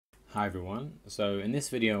Hi everyone, so in this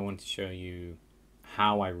video I want to show you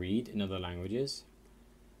how I read in other languages,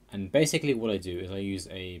 and basically what I do is I use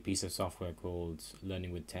a piece of software called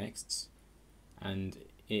Learning with Texts, and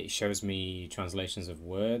it shows me translations of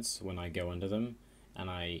words when I go under them, and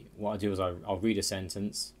what I do is I'll read a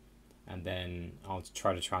sentence and then I'll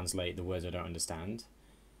try to translate the words I don't understand,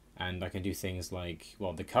 and I can do things like,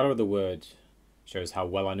 well, the color of the word shows how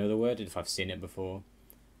well I know the word if I've seen it before.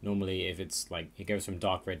 Normally, if it's like it goes from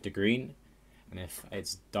dark red to green, and if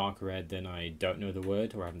it's dark red, then I don't know the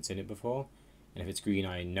word or I haven't seen it before. And if it's green,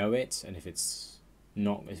 I know it. And if it's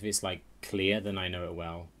not, if it's like clear, then I know it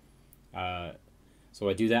well. So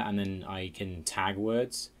I do that, and then I can tag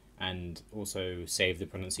words and also save the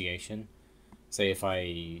pronunciation. Say if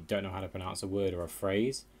I don't know how to pronounce a word or a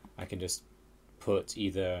phrase, I can just put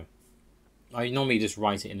either. I normally just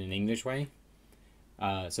write it in an English way.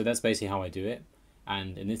 So that's basically how I do it.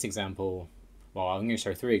 And in this example, well, I'm going to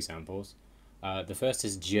show three examples. The first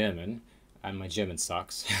is German, and my German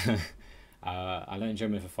sucks. I learned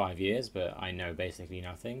German for 5 years, but I know basically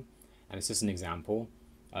nothing. And it's just an example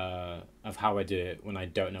of how I do it when I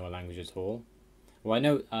don't know a language at all. Well, I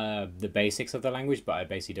know the basics of the language, but I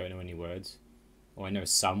basically don't know any words. Well, I know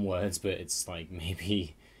some words, but it's like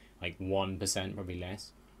maybe like 1%, probably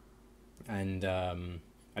less. And I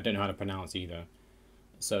don't know how to pronounce either.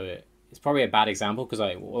 So it's probably a bad example because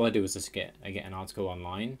all I do is just I get an article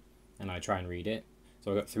online and I try and read it.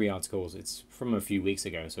 So I got 3 articles. It's from a few weeks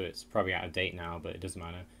ago, so it's probably out of date now, but it doesn't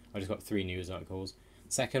matter. I just got 3 news articles.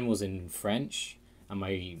 Second was in French, and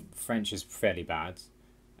my French is fairly bad.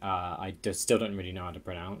 Still don't really know how to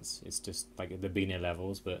pronounce. It's just like at the beginner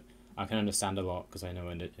levels, but I can understand a lot because I know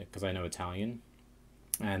Italian.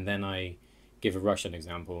 And then I give a Russian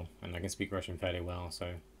example, and I can speak Russian fairly well.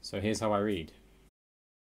 So here's how I read.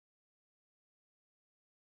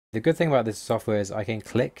 The good thing about this software is I can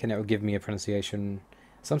click and it will give me a pronunciation.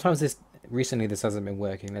 Sometimes recently this hasn't been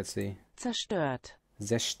working. Let's see. Zerstört.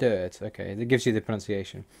 Zerstört. Okay, it gives you the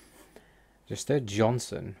pronunciation. Zerstört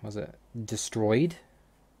Johnson. Was it destroyed?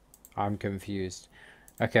 I'm confused.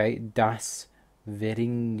 Okay, das what?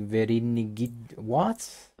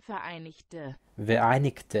 Vereinigte.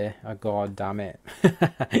 Vereinigte. Oh god damn it.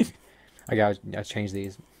 Okay, I change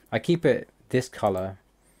these. I keep it this color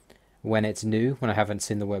when it's new, when I haven't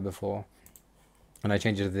seen the word before. And I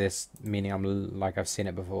change it to this, meaning I've seen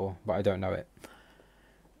it before, but I don't know it.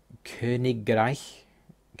 Königreich,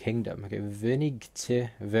 kingdom. Okay, Verein,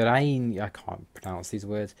 I can't pronounce these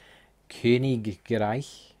words.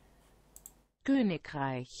 Königreich.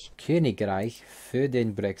 Königreich. Königreich für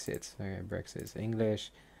den Brexit. Okay, Brexit is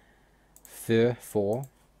English. For,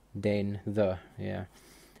 the, yeah.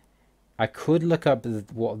 I could look up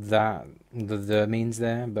what the means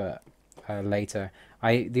there, but later.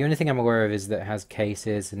 The only thing I'm aware of is that it has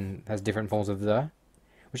cases and has different forms of the,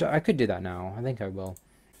 which I could do that now. I think I will.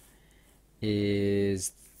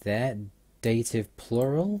 Is that dative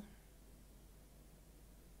plural?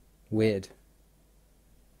 Weird.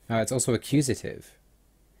 Oh, it's also accusative.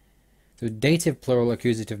 So dative plural,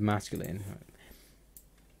 accusative masculine.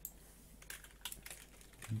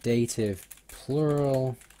 Dative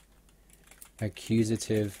plural,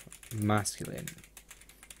 accusative masculine.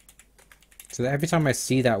 So that every time I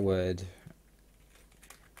see that word,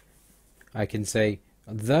 I can say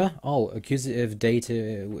accusative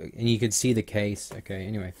dative, and you can see the case. Okay,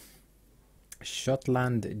 anyway.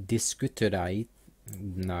 Schottland diskuterait.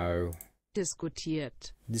 No.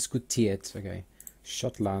 Diskutiert. Diskutiert, okay.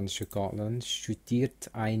 Scotland studiert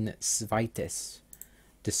ein zweites.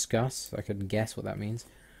 Discuss, I can guess what that means.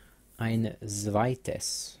 Ein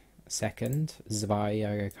zweites. Second. Zwei,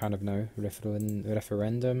 I kind of know.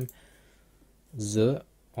 Referendum.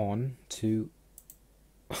 On to.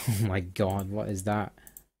 Oh my god, what is that?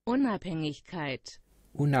 Unabhängigkeit.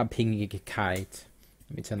 Unabhängigkeit.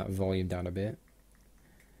 Let me turn that volume down a bit.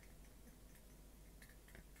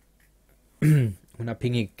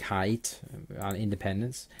 Unabhängigkeit,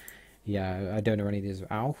 independence. Yeah, I don't know any of these.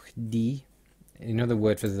 Auch die. Another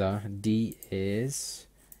word for the. Die is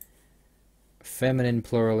feminine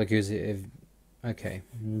plural accusative. Okay.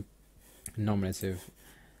 Nominative.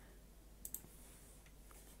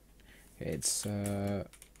 It's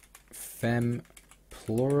fem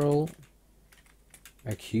plural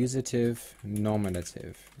accusative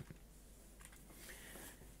nominative.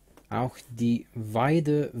 Auch die oh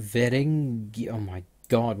my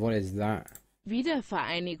god, what is that?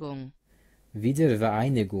 Wiedervereinigung.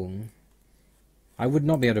 Wiedervereinigung. I would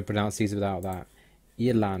not be able to pronounce these without that.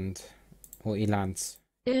 Irland or Irlands.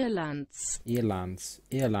 Irlands. Irlands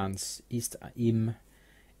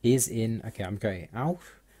is in. Okay, I'm going. Auch.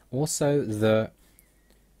 Also the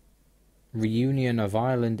Reunion of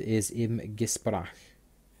Ireland is im Gespräch.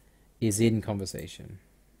 Is in conversation.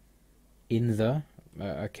 In the,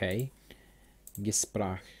 okay.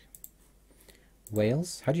 Gespräch.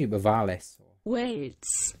 Wales? How do you Wales?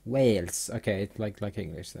 Wales. Wales. Okay, like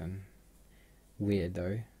English then. Weird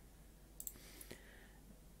though.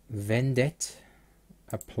 Vendet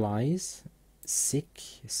applies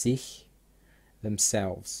sich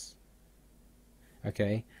themselves.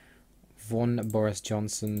 Okay. Von Boris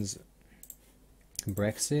Johnson's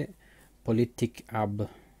Brexit. Politik ab. I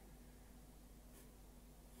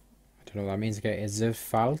don't know what that means. Okay.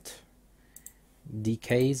 Zerfalt.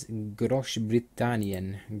 Decays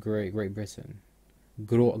Großbritannien. Great Britain.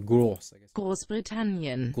 Gross, I guess.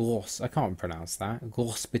 Großbritannien. Gross. I can't pronounce that.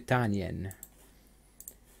 Großbritannien.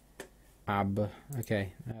 Ab.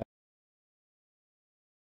 Okay.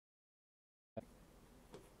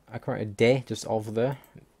 I corrected de, just of the.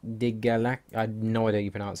 De galac. I had no idea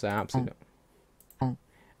you pronounce that. Absolutely.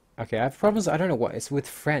 Okay, I have problems. I don't know what. It's with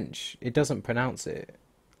French. It doesn't pronounce it.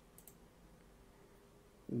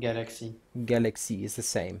 Galaxy. Galaxy is the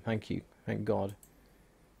same. Thank you. Thank God.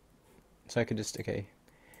 So I could just, okay.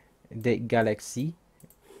 De galaxie.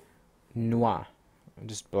 Noir.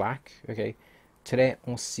 Just black. Okay. Très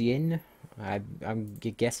ancienne. I'm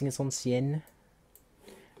guessing it's ancienne.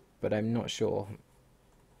 But I'm not sure.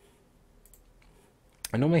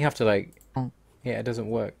 I normally have to like... Yeah, it doesn't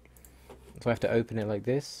work. So I have to open it like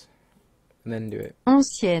this. And then do it.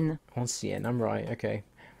 Ancienne. Ancienne. I'm right. Okay.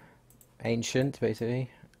 Ancient, basically.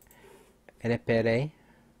 Repéré.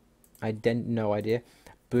 No idea.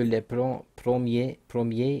 Pour le premier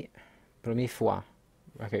fois.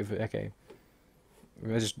 Okay.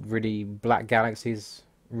 Just really black galaxies,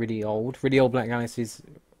 really old black galaxies.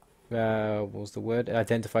 What was the word?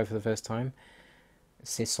 Identified for the first time.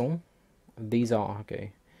 Ce sont. These are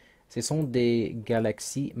okay. Ce sont des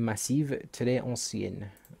galaxies massives très anciennes.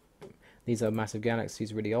 These are massive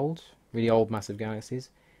galaxies, really old massive galaxies.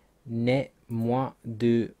 Né moins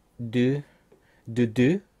de deux.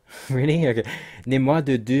 Really? Okay. Né moins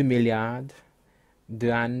de 2 milliards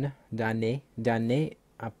d'années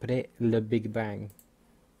après le Big Bang.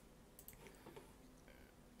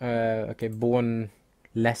 Okay, born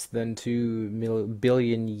less than 2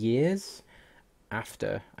 billion years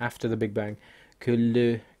after the Big Bang. Que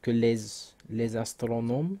les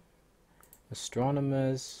astronomers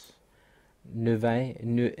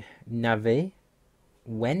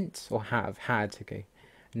went or had, okay.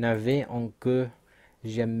 N'avaient encore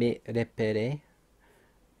jamais repéré,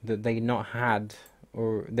 that they not had,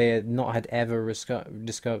 or they had not had ever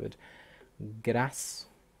discovered. Grâce,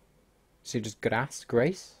 so just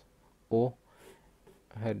grace, or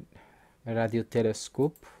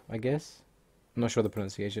radiotelescope, I guess. I'm not sure the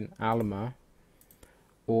pronunciation. Alma,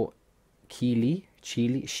 or Chile.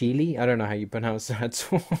 I don't know how you pronounce that.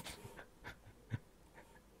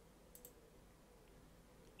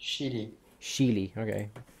 Chile, okay.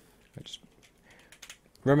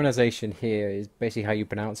 Romanization here is basically how you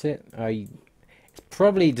pronounce it. It's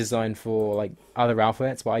probably designed for like other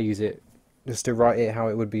alphabets, but I use it just to write it how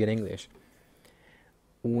it would be in English.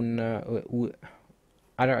 I don't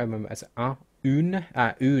remember. It's une,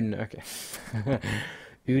 okay.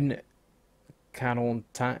 Une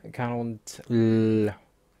quarantaine,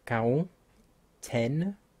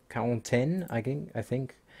 I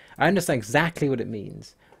think. I understand exactly what it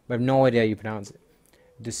means, but I have no idea how you pronounce it.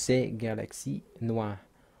 De ces galaxies noires.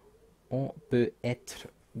 On peut être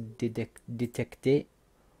détecté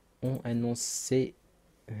en annoncé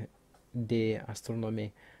des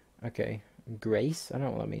astronomes. Okay. Grace? I don't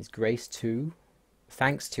know what that means. Grace to?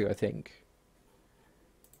 Thanks to, I think.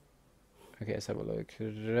 Okay, let's have a look.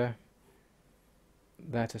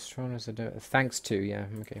 That astronomers are... Thanks to, yeah,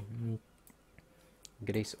 okay.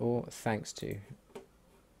 Grace or thanks to.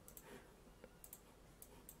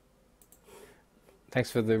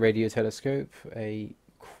 Thanks for the radio telescope. A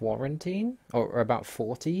quarantine, or about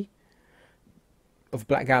 40 of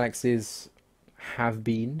black galaxies have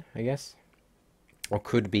been, I guess, or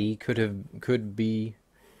could be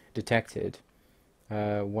detected.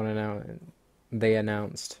 They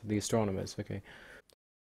announced, the astronomers. Okay.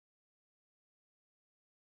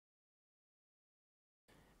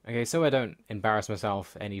 Okay, so I don't embarrass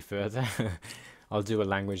myself any further, I'll do a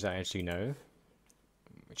language that I actually know,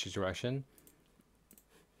 which is Russian.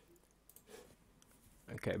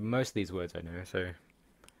 Okay, most of these words I know, so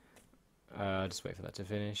just wait for that to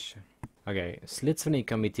finish. Okay, Следственный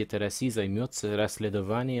комитет России займется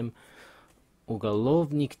расследованием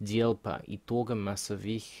уголовных дел по итогам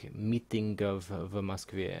массовых митингов в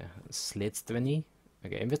Москве. Следственный,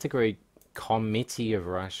 okay, Investigatory Committee of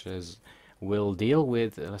Russia's will deal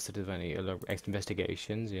with illicit any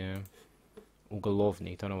investigations. Yeah,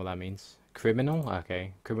 ugolovny. Don't know what that means. Criminal.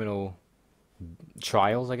 Okay, criminal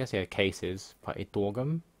trials. I guess. Yeah, cases. По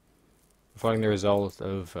итогам, following the result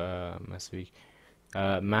of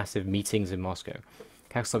massive meetings in Moscow.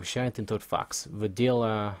 Как сообщает Интерфакс, в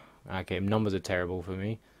дело... Okay, numbers are terrible for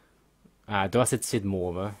me.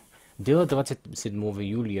 27-го. Дело 27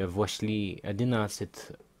 июля вошли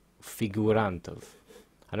 11 фигурантов.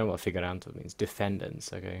 I don't know what figurantov means.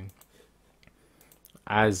 Defendants, okay.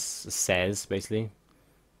 As says, basically.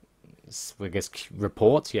 I guess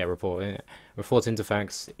reports, yeah, report. Reports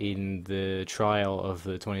Interfax in the trial of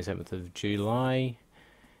the 27th of July.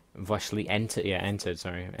 Вошли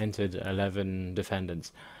entered 11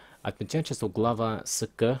 defendants. Отмечается, что глава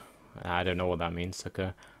СК, I don't know what that means, СК,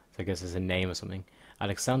 so I guess it's a name or something,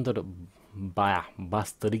 Александр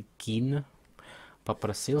Бастрыкин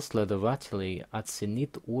попросил следователей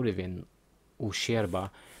оценить уровень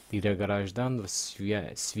ущерба для граждан в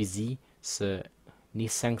связи с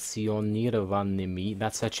несанкционированными,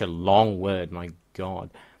 that's such a long word, my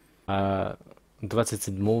god,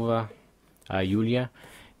 27 июля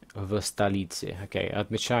в столице. Okay,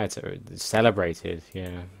 отмечается, celebrated,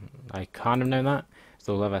 yeah. I kind of know that.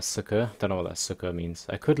 Still love that sukkah. Don't know what that sukkah means.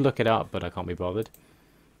 I could look it up, but I can't be bothered.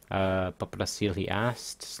 Попросил, he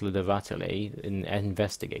asked, следователей,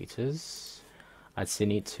 investigators,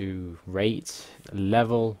 оценить to rate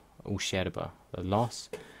level ущерба, the loss,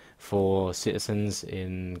 for citizens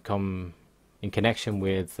in connection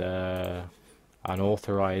with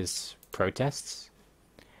unauthorized protests.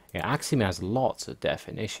 Yeah, Axiom has lots of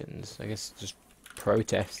definitions. I guess just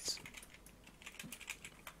protests.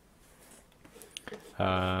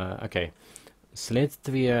 Okay.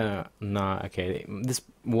 Следствие на... Okay, this...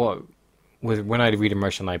 What... When I read in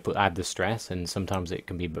Russian, I add the stress, and sometimes it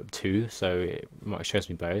can be two, so it shows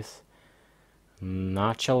me both.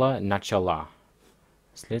 Начала.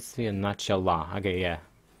 Следствие начала. Okay, yeah.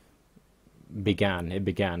 It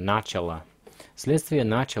began. Начало. Следствие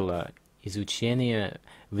начало изучение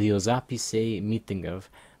видеозаписей митингов,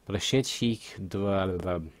 прошедших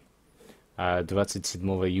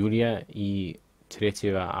 27 июля и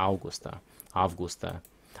 3 августа.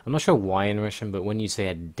 I'm not sure why in Russian, but when you say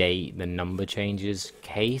a date, the number changes.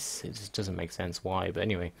 Case, it just doesn't make sense why. But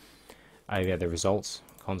anyway, yeah, the results,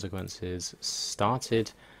 consequences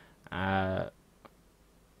started. That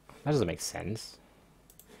doesn't make sense.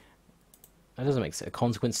 That doesn't make sense. A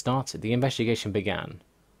consequence started. The investigation began.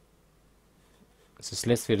 So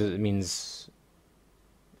следствие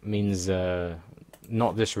means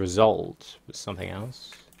not this result, but something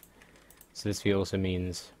else. Следствие also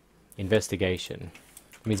means investigation.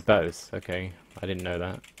 It means both. Okay, I didn't know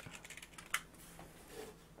that.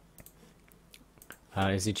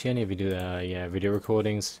 Изучение video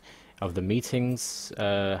recordings of the meetings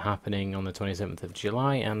happening on the 27th of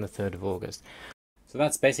July and the 3rd of August. So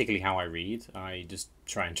that's basically how I read. I just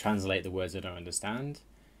try and translate the words I don't understand.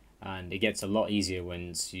 And it gets a lot easier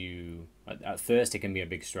once you... At first, it can be a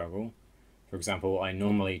big struggle. For example, I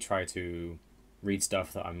normally try to read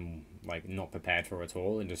stuff that I'm like not prepared for at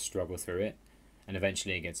all and just struggle through it. And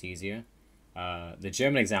eventually it gets easier. The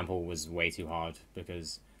German example was way too hard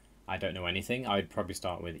because I don't know anything. I would probably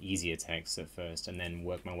start with easier texts at first and then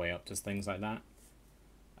work my way up to things like that.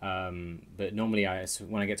 But normally,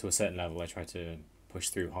 when I get to a certain level, I try to push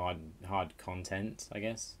through hard content, I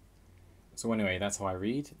guess. So anyway, that's how I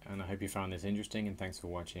read, and I hope you found this interesting, and thanks for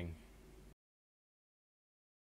watching.